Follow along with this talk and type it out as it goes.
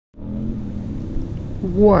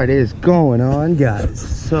What is going on, guys?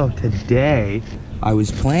 So today I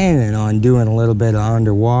was planning on doing a little bit of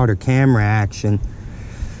underwater camera action,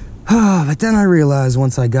 but then I realized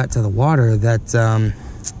once I got to the water that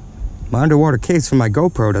my underwater case for my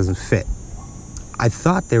GoPro doesn't fit. I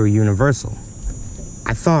thought they were universal.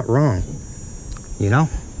 I thought wrong, you know?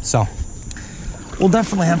 So we'll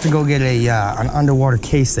definitely have to go get an underwater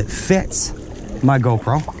case that fits my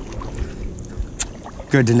GoPro.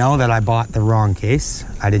 Good to know that I bought the wrong case.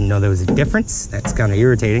 I didn't know there was a difference. That's kind of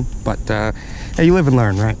irritating, but hey, you live and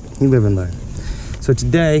learn, right? You live and learn. So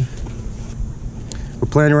today, we're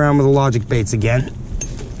playing around with the Logix baits again.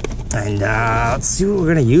 And let's see what we're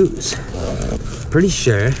gonna use. Pretty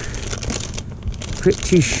sure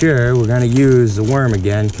we're gonna use the worm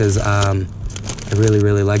again because I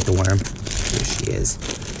really like the worm. Here she is.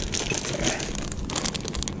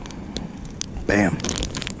 Bam.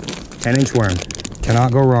 10-inch worm.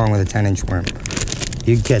 Cannot go wrong with a 10-inch worm.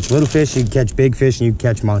 You can catch little fish, you can catch big fish, and you can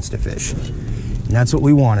catch monster fish. And that's what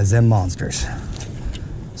we want, is them monsters.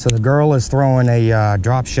 So the girl is throwing a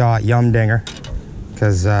drop shot yum dinger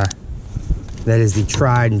because that is the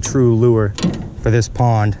tried and true lure for this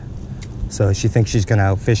pond. So she thinks she's gonna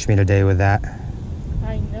outfish me today with that.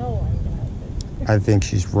 I know I'm gonna outfish. I think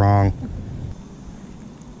she's wrong.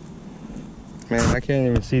 Man, I can't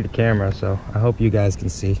even see the camera, so I hope you guys can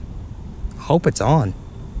see. Hope it's on.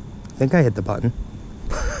 I think I hit the button.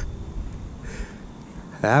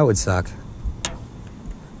 That would suck.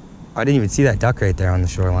 I didn't even see that duck right there on the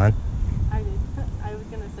shoreline. I did. I was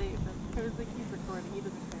gonna say, I was like, he's recording. He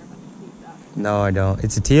doesn't care about the cute duck. No, I don't.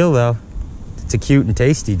 It's a teal though. It's a cute and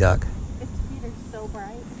tasty duck. Its feet are so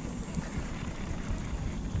bright.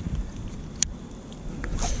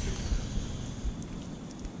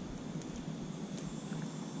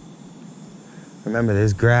 Remember,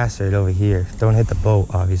 there's grass right over here. Don't hit the boat,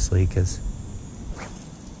 obviously, because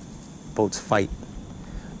boats fight.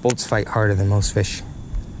 Boats fight harder than most fish.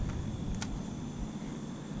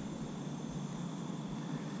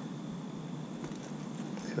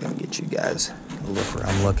 See if I can get you guys a look where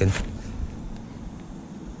I'm looking.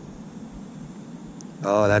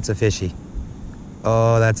 Oh, that's a fishy.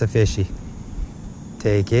 Oh, that's a fishy.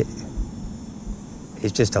 Take it.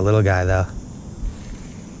 He's just a little guy, though.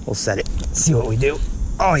 We'll set it. See what we do.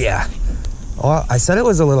 Oh, yeah. Oh, I said it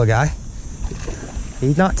was a little guy.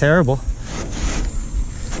 He's not terrible.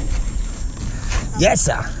 Yes,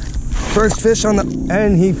 sir. First fish on the...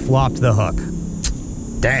 And he flopped the hook.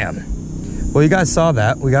 Damn. Well, you guys saw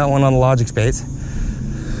that. We got one on the Logix baits.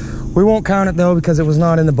 We won't count it, though, because it was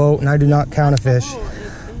not in the boat, and I do not count a fish. Oh,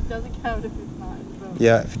 it doesn't count if it's not in the boat.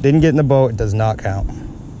 Yeah, if it didn't get in the boat, it does not count.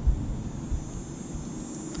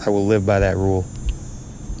 I will live by that rule.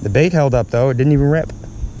 The bait held up, though. It didn't even rip. Those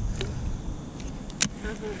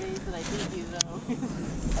are the days that I hate you, though.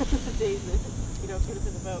 Those are the days that you don't put it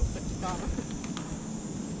in the boat, but you got them.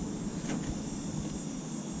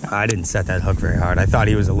 I didn't set that hook very hard. I thought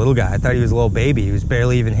he was a little guy. I thought he was a little baby. He was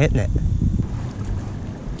barely even hitting it.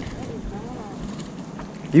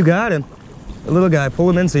 You got him. A little guy. Pull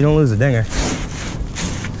him in so you don't lose the dinger.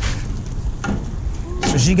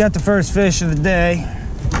 So she got the first fish of the day.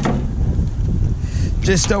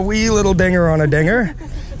 Just a wee little dinger on a dinger.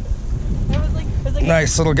 It was like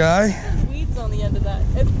Nice little guy. There's weeds on the end of that.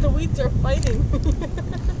 The weeds are fighting.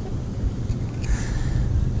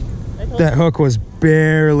 That hook was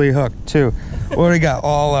barely hooked, too. What do we got?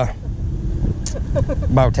 All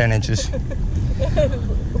about 10 inches.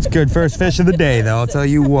 It's good first fish of the day, though. I'll tell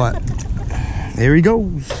you what. There he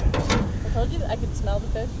goes. I told you that I could smell the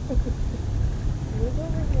fish. He was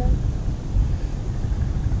over here.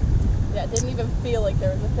 Yeah, it didn't even feel like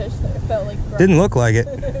there was a fish there. It felt like grass. Didn't look like it.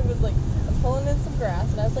 It was like, I'm pulling in some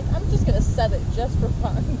grass, and I was like, I'm just gonna set it just for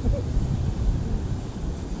fun.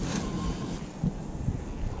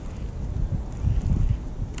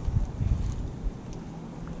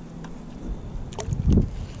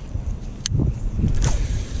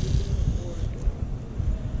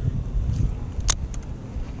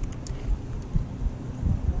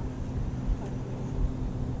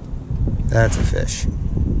 That's a fish.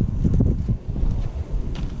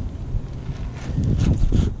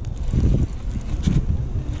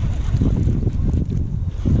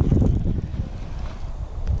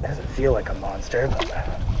 Doesn't feel like a monster, but...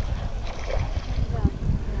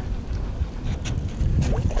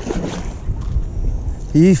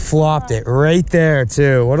 He flopped it right there,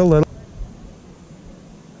 too. What a little...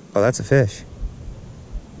 Oh, that's a fish.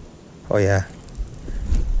 Oh, yeah.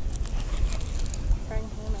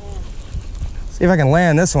 See if I can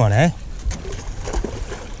land this one, eh?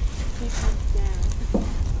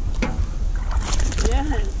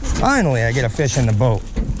 Finally, I get a fish in the boat.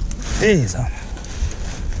 Jeez, I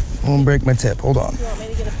won't break my tip. Hold on. You want me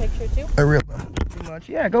to get a picture too? I really too much.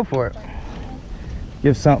 Yeah, go for it.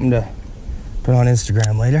 Give something to put on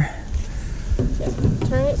Instagram later. Yeah.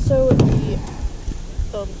 Turn it so the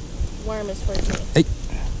worm is towards me. Hey.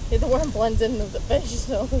 Yeah, the worm blends in with the fish,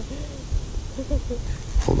 so.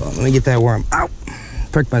 Hold on, let me get that worm. Ow!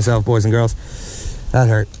 Pricked myself, boys and girls. That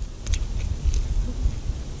hurt.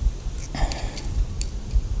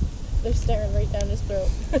 They're staring right down his throat.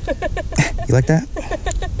 You like that?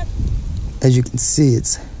 As you can see,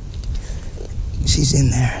 she's in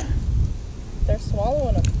there. They're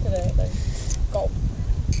swallowing them today. They're gulp.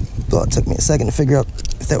 Well, it took me a second to figure out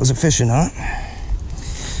if that was a fish or not.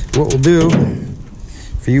 What we'll do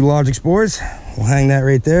for you Logix boys, we'll hang that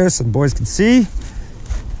right there so the boys can see.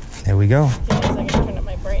 There we go. Give me a second to turn up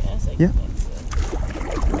my brightness. I Yeah.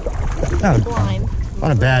 can't see. Blind.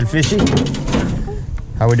 Not a bad fishy.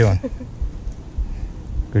 How we doing?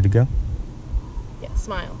 Good to go? Yeah,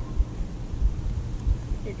 smile.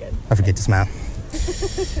 You're good. I forget to smile.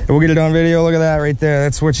 We'll get it on video. Look at that right there.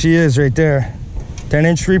 That's what she is right there.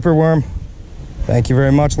 10-inch reaper worm. Thank you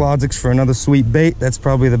very much, Logix, for another sweet bait. That's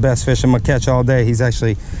probably the best fish I'm gonna catch all day. He's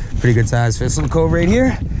actually pretty good size fish. Little cove right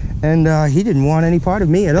here. And he didn't want any part of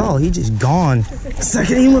me at all. He just gone. The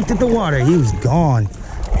second he looked at the water, he was gone. Some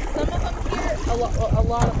of them here, a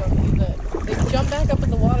lot of them do that. They jump back up in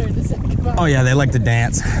the water to say goodbye. Oh yeah, they like to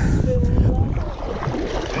dance.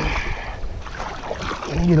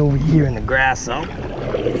 Let me get over here in the grass though,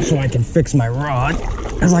 so I can fix my rod,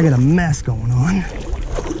 because I got a mess going on.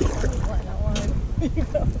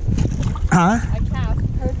 Huh? I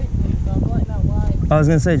cast perfectly, so I'm letting out line. I was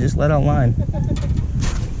gonna say, just let out line.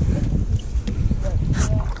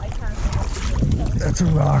 That's a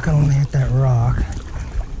rock. I don't want to hit that rock.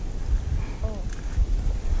 Oh.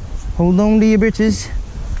 Hold on to your britches.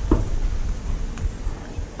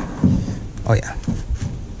 Oh yeah.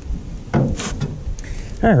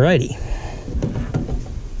 Alrighty.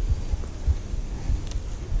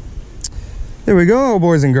 There we go,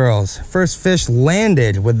 boys and girls. First fish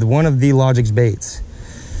landed with one of the Logix baits.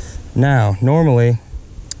 Now, normally,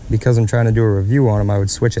 because I'm trying to do a review on them, I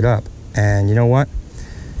would switch it up. And you know what?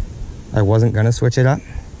 I wasn't gonna switch it up,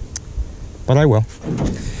 but I will.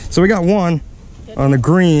 So we got one on the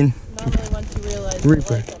green. Normally, once you realize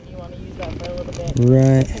Reaper. you like them, you want to use that for a little bit.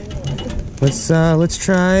 Right. Let's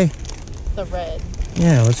try. The red.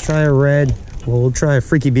 Yeah, let's try a red. Well, we'll try a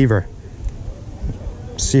freaky beaver.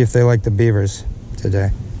 See if they like the beavers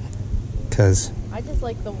today. Cause I just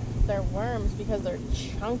like their worms because they're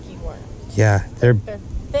chunky worms. yeah, they're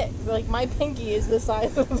thick. Like my pinky is the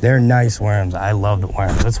size of them. they're nice worms. I love the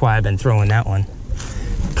worms. That's why I've been throwing that one.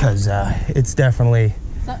 Cause it's definitely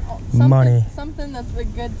money. Something that's a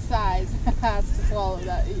good size has to swallow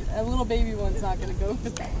that. A little baby one's not gonna go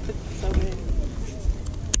with that. It's so big.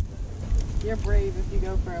 You're brave if you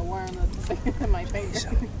go for a worm that's bigger than my finger.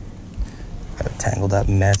 Got a tangled up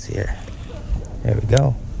mess here. There we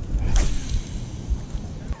go.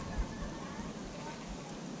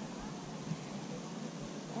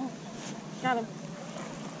 Oh, got him.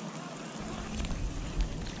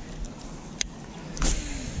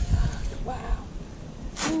 Wow.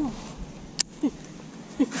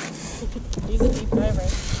 He's a deep diver.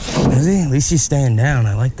 Is he? At least he's staying down.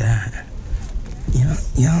 I like that. Yeah.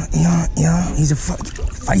 He's a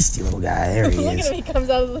feisty little guy. There he Look is. at him. He comes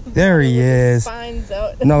out of the There he is. Spines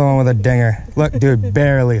out. Another one with a dinger. Look, dude,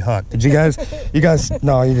 barely hooked. Did you guys?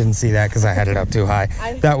 No, you didn't see that because I had it up too high.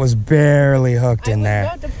 That was barely hooked in there.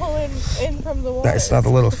 I was about to pull in from the water. That's not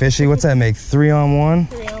the little fishy. What's that make? 3-on-1?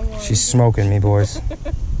 3-on-1. She's smoking me, boys.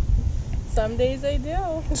 Some days they do.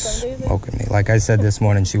 Some days they Smoking me. Like I said this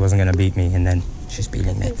morning, she wasn't gonna beat me, and then she's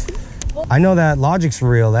beating me. I know that Logix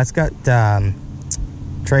reel. That's got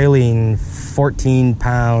trailing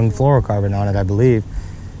 14-pound fluorocarbon on it, I believe.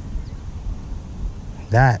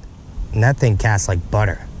 That thing casts like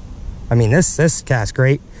butter. I mean, this casts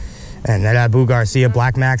great, and that Abu Garcia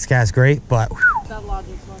Black Max casts great, but whew, that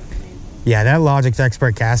Logix one's amazing. yeah, that Logix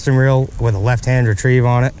Expert casting reel with a left-hand retrieve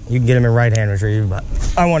on it. You can get them in right-hand retrieve, but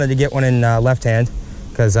I wanted to get one in left hand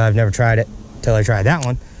because I've never tried it till I tried that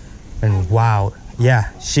one, and wow,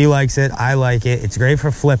 yeah, she likes it. I like it. It's great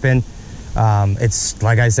for flipping. It's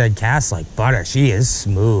like I said, casts like butter. She is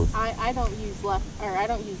smooth. I don't use left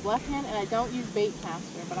hand, and I don't use bait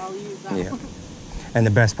caster, but I'll use that one. And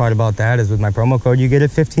the best part about that is with my promo code, you get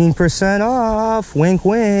it 15% off. Wink,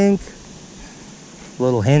 wink.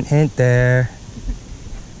 Little hint, hint there.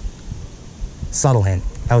 Subtle hint.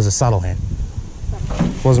 That was a subtle hint.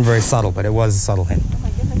 It wasn't very subtle, but it was a subtle hint. Oh my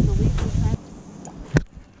goodness, the leaf is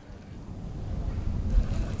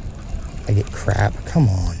I get crap. Come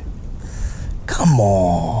on. Come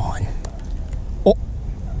on. Oh,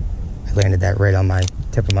 I landed that right on my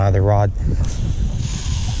tip of my other rod.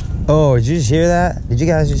 Oh, did you just hear that? Did you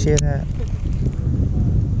guys just hear that?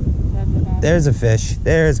 There's a fish.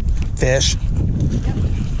 There's fish.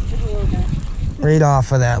 Right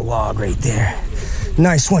off of that log right there.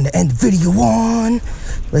 Nice one to end the video on.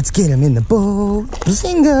 Let's get him in the boat.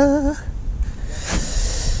 Bazinga!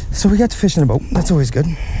 So we got to fish in a boat. That's always good.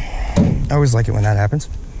 I always like it when that happens.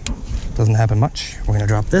 Doesn't happen much. We're gonna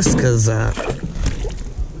drop this because I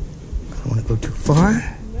don't want to go too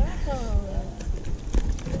far.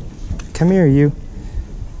 Come here, you.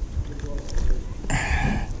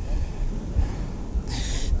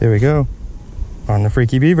 There we go. On the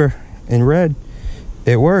Freaky Beaver in red.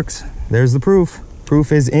 It works. There's the proof.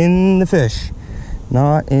 Proof is in the fish,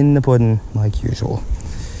 not in the pudding like usual.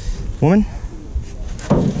 Woman,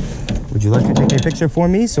 would you like to take a picture for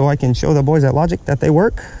me so I can show the boys at Logix that they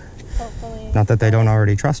work? Hopefully. Not that they don't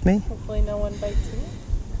already trust me. Hopefully no one bites me.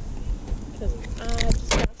 Because I just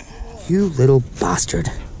got some You little bastard.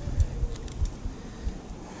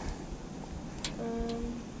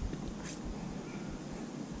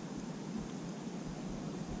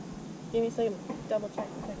 Give me a second, double check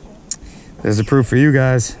the picture. There's the proof for you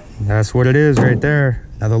guys. That's what it is right there.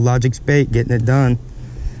 Another Logix bait, getting it done.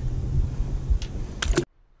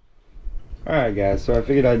 Alright guys, so I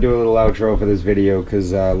figured I'd do a little outro for this video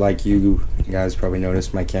because like you guys probably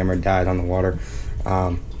noticed, my camera died on the water.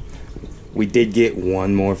 We did get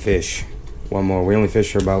one more fish. One more. We only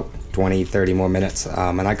fished for about 20-30 more minutes.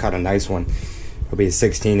 And I caught a nice one. It'll be a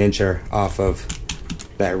 16-incher off of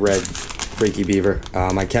that red Freaky Beaver.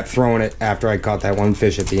 I kept throwing it after I caught that one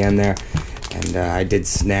fish at the end there, and I did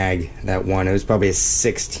snag that one. It was probably a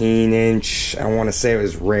 16-inch. I want to say it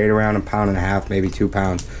was right around 1.5 pounds, maybe 2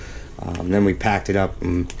 pounds. Then we packed it up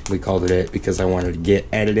and we called it because I wanted to get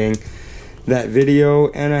editing that video,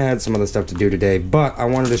 and I had some other stuff to do today. But I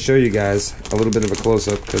wanted to show you guys a little bit of a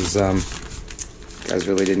close-up because you guys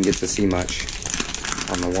really didn't get to see much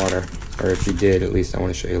on the water. Or if you did, at least I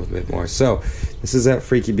want to show you a little bit more. So, this is that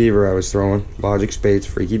Freaky Beaver I was throwing. Logix baits,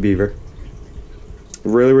 Freaky Beaver.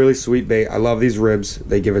 Really, really sweet bait. I love these ribs.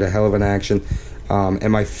 They give it a hell of an action.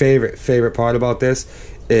 And my favorite part about this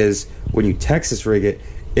is when you Texas rig it,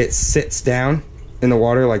 it sits down in the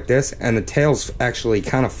water like this, and the tails actually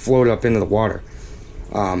kind of float up into the water.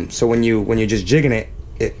 So when you're just jigging it,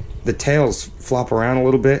 the tails flop around a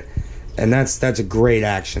little bit. And that's a great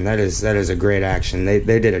action. That is a great action. They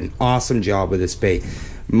did an awesome job with this bait.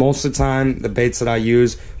 Most of the time, the baits that I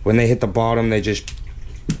use, when they hit the bottom, they just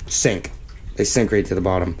sink. They sink right to the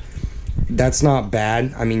bottom. That's not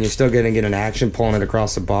bad. I mean, you're still gonna get an action pulling it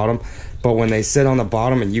across the bottom. But when they sit on the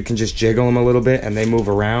bottom and you can just jiggle them a little bit and they move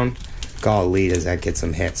around, golly, does that get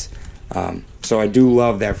some hits. So I do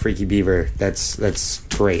love that Freaky Beaver. That's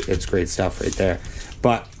great. It's great stuff right there.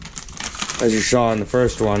 But as you saw in the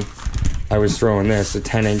first one, I was throwing this, a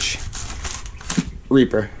 10-inch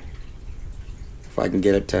Reaper. If I can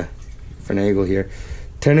get it to finagle here.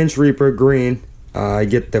 10-inch Reaper, green. I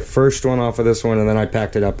get the first one off of this one, and then I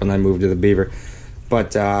packed it up and I moved to the Beaver.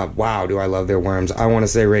 But, wow, do I love their worms. I want to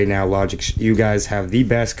say right now, Logix, you guys have the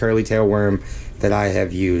best curly tail worm that I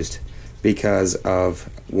have used. Because of,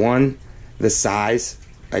 one, the size.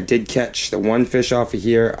 I did catch the one fish off of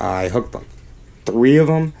here. I hooked 3 of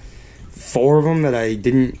them. 4 of them that I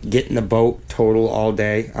didn't get in the boat total all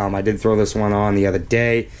day. I did throw this one on the other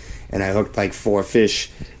day, and I hooked like 4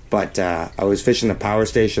 fish. But I was fishing the power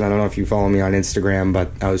station. I don't know if you follow me on Instagram,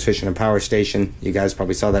 but I was fishing a power station. You guys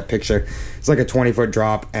probably saw that picture. It's like a 20-foot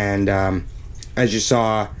drop, and as you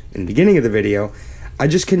saw in the beginning of the video, I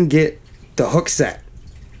just couldn't get the hook set.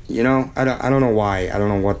 You know, I don't know why. I don't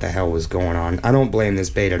know what the hell was going on. I don't blame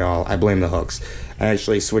this bait at all. I blame the hooks. I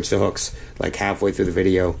actually switched the hooks like halfway through the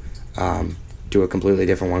video. To a completely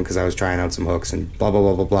different one because I was trying out some hooks and blah blah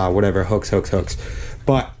blah blah blah, whatever, hooks.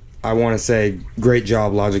 But I want to say great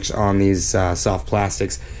job, Logix, on these soft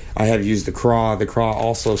plastics. I have used the craw. The craw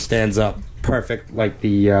also stands up perfect like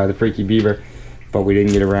the Freaky Beaver, but we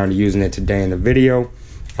didn't get around to using it today in the video.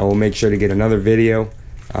 I will make sure to get another video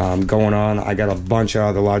going on. I got a bunch of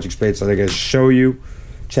other Logix baits that I'm going to show you.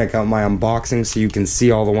 Check out my unboxing so you can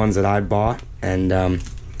see all the ones that I bought. And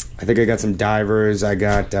I think I got some divers. I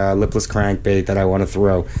got lipless crankbait that I want to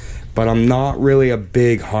throw. But I'm not really a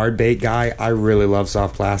big hard bait guy. I really love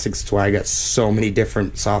soft plastics. That's why I got so many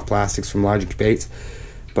different soft plastics from Logix baits.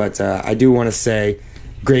 But I do want to say,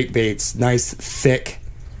 great baits. Nice, thick,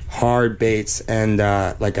 hard baits. And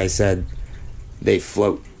like I said, they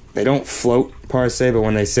float. They don't float per se, but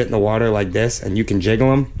when they sit in the water like this and you can jiggle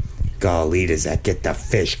them, golly, does that get the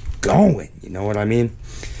fish going. You know what I mean?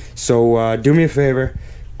 So do me a favor,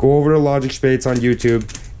 go over to Logix Baits on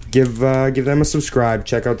YouTube. Give them a subscribe.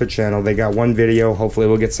 Check out the channel. They got one video. Hopefully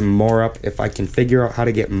we'll get some more up. If I can figure out how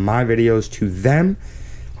to get my videos to them,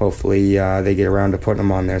 hopefully they get around to putting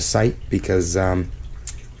them on their site, because I'd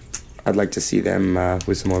like to see them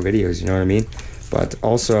with some more videos, you know what I mean? But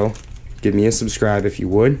also, give me a subscribe if you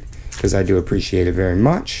would, because I do appreciate it very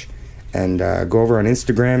much. And go over on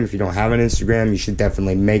Instagram. If you don't have an Instagram, you should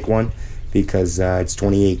definitely make one, because it's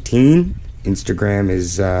 2018. Instagram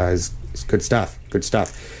is good stuff. Good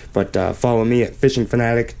stuff. But follow me at Fishing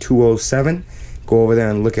Fanatic 207. Go over there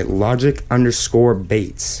and look at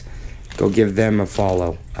Logic_Baits. Go give them a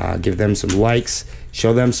follow. Give them some likes.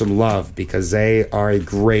 Show them some love, because they are a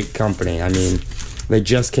great company. I mean, they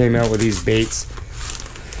just came out with these baits.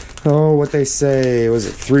 Oh, what they say, was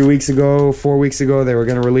it 3 weeks ago, 4 weeks ago, they were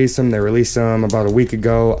going to release them. They released them about a week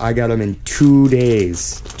ago. I got them in 2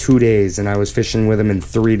 days. 2 days, and I was fishing with them in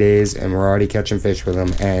 3 days, and we're already catching fish with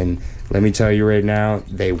them. And let me tell you right now,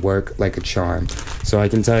 they work like a charm. So I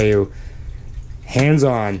can tell you, hands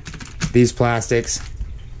on, these plastics,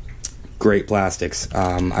 great plastics.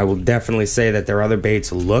 I will definitely say that their other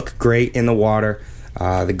baits look great in the water.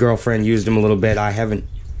 The girlfriend used them a little bit. I haven't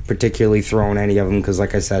particularly thrown any of them, because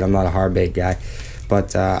like I said, I'm not a hard bait guy.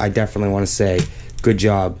 But I definitely want to say, good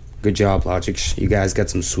job, Logix. You guys got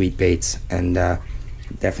some sweet baits. And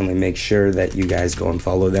definitely make sure that you guys go and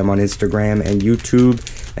follow them on Instagram and YouTube,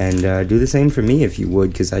 and do the same for me if you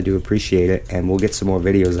would, because I do appreciate it, and we'll get some more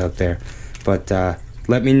videos out there. But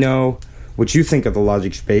let me know what you think of the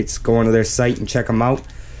Logix baits. Go onto their site and check them out.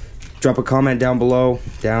 Drop a comment down below,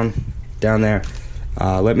 down there.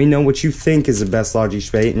 Let me know what you think is the best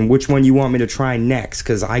Logix bait, and which one you want me to try next,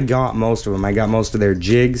 because I got most of them. I got most of their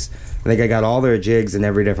jigs. I think I got all their jigs in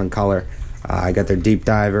every different color. I got their deep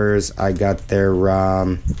divers. I got their,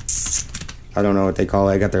 I don't know what they call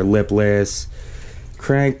it. I got their lipless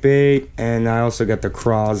crankbait, and I also got the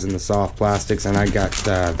craws and the soft plastics, and I got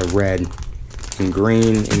the red and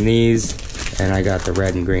green in these, and I got the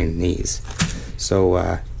red and green in these.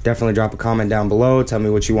 So definitely drop a comment down below. Tell me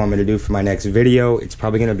what you want me to do for my next video. It's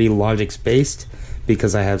probably going to be Logix based,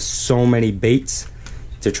 because I have so many baits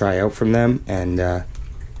to try out from them, and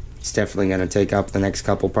it's definitely going to take up the next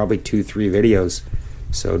couple, probably 2-3 videos.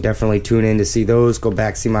 So definitely tune in to see those. Go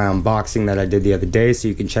back, see my unboxing that I did the other day, so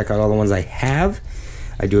you can check out all the ones I have.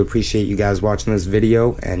 I do appreciate you guys watching this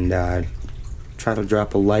video, and try to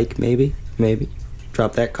drop a like, maybe.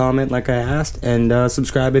 Drop that comment like I asked, and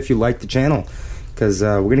subscribe if you like the channel, because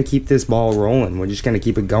we're going to keep this ball rolling. We're just going to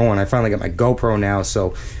keep it going. I finally got my GoPro now,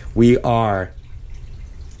 so we are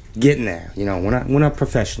getting there. You know, we're not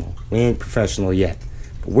professional. We ain't professional yet.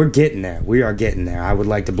 But we're getting there. We are getting there. I would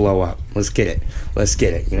like to blow up. Let's get it. Let's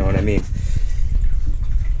get it. You know what I mean?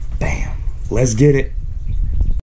 Bam. Let's get it.